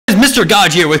Mr.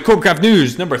 God here with Corbacraft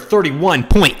News number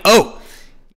 31.0.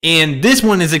 And this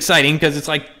one is exciting because it's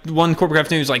like one Corbacraft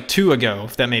News like 2 ago,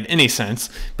 if that made any sense.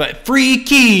 But free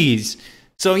keys.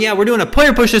 So yeah, we're doing a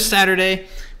player push this Saturday.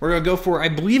 We're going to go for, I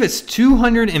believe it's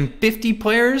 250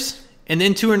 players and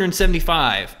then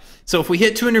 275. So if we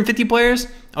hit 250 players,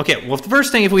 okay, well, the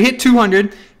first thing, if we hit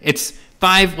 200, it's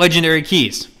 5 legendary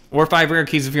keys. Or 5 rare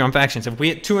keys if you're on factions. If we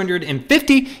hit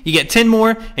 250, you get 10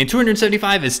 more, and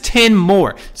 275 is 10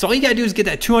 more. So all you gotta do is get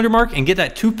that 200 mark and get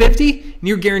that 250, and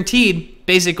you're guaranteed,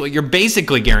 you're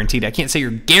basically guaranteed. I can't say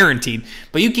you're guaranteed,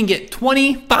 but you can get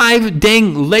 25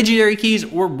 dang legendary keys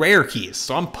or rare keys.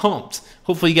 So I'm pumped.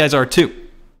 Hopefully you guys are too.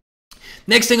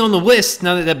 Next thing on the list,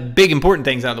 now that the big important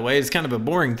thing's out of the way, it's kind of a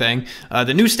boring thing.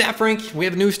 The new staff rank, we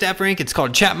have a new staff rank. It's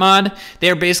called Chat Mod. They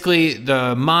are basically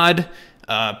the mod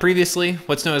previously,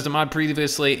 what's known as the mod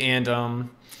previously, and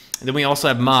then we also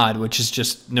have mod, which is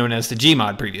just known as the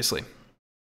Gmod previously.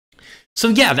 So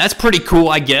yeah, that's pretty cool,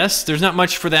 I guess. There's not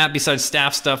much for that besides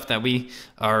staff stuff that we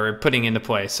are putting into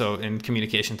play, so in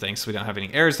communication things, so we don't have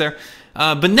any errors there.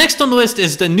 But next on the list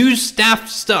is the new staff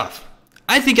stuff.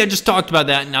 I think I just talked about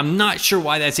that, and I'm not sure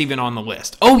why that's even on the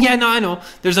list. Oh yeah, no, I know.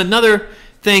 There's another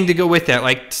thing to go with that.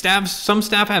 Like some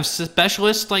staff have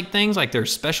specialist like things, like their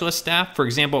specialist staff. For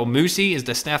example, Moosey is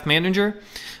the staff manager.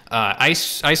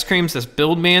 Ice Cream's this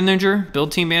build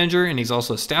team manager, and he's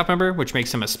also a staff member, which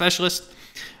makes him a specialist.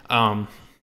 And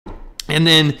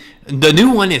then the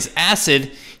new one is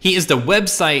Acid. He is the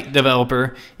website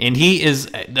developer, and he is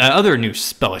the other new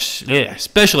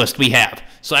specialist we have.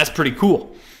 So that's pretty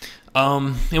cool.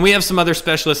 And we have some other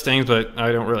specialist things, but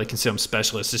I don't really consider them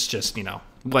specialists. It's just, you know,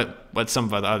 what some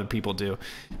of the other people do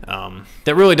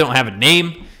that really don't have a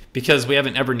name because we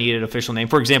haven't ever needed an official name.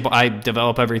 For example, I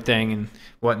develop everything and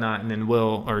whatnot, and then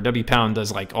Will or W Pound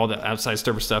does like all the outside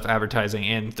server stuff, advertising,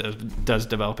 and does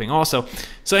developing also.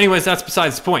 So anyways, that's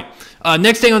besides the point.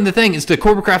 Next thing on the thing is the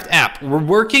Corbacraft app. We're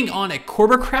working on a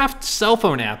Corbacraft cell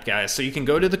phone app, guys. So you can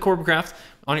go to the Corbacraft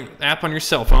app on your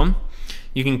cell phone.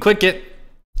 You can click it,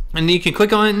 and then you can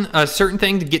click on a certain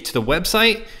thing to get to the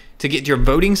website, to get to your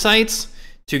voting sites,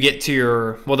 to get to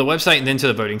your, well, the website and then to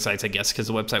the voting sites, I guess, because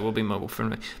the website will be mobile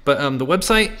friendly. But the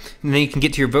website, and then you can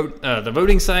get to your the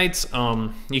voting sites.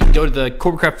 You can go to the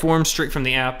Corbacraft forums straight from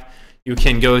the app. You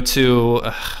can go to,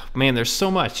 man, there's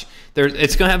so much.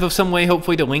 It's going to have some way,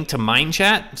 hopefully, to link to Mind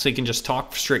Chat, so you can just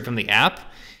talk straight from the app.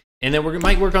 And then we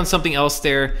might work on something else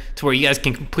there to where you guys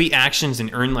can complete actions and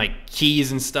earn, like,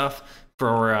 keys and stuff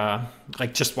for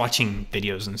like just watching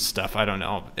videos and stuff. I don't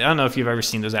know if you've ever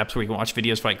seen those apps where you can watch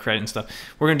videos for like credit and stuff.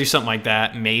 We're gonna do something like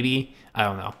that, maybe. I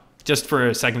don't know, just for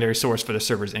a secondary source for the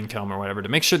server's income or whatever, to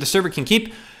make sure the server can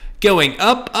keep going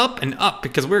up and up,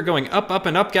 because we're going up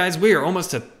and up, guys. We almost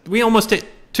hit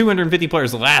 250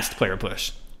 players the last player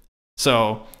push.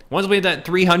 So once we hit that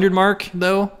 300 mark,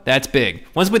 though, that's big.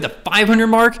 Once we hit the 500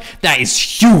 mark, that is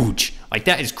huge. Like,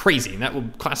 that is crazy, and that will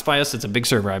classify us as a big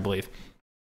server, I believe.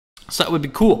 So that would be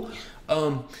cool.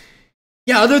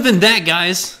 Yeah, other than that,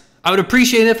 guys, I would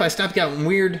appreciate it if I stopped getting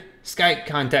weird Skype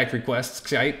contact requests.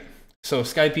 Skype. So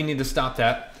Skype, you need to stop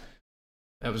that.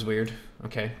 That was weird.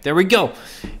 Okay, there we go.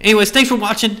 Anyways, thanks for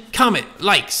watching. Comment,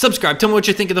 like, subscribe. Tell me what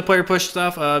you think of the player push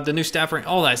stuff, the new staff rank,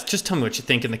 all that. Just tell me what you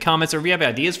think in the comments, or if you have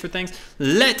ideas for things,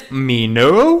 let me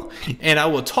know. And I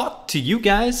will talk to you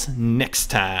guys next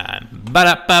time.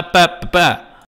 Ba-da-ba-ba-ba-ba.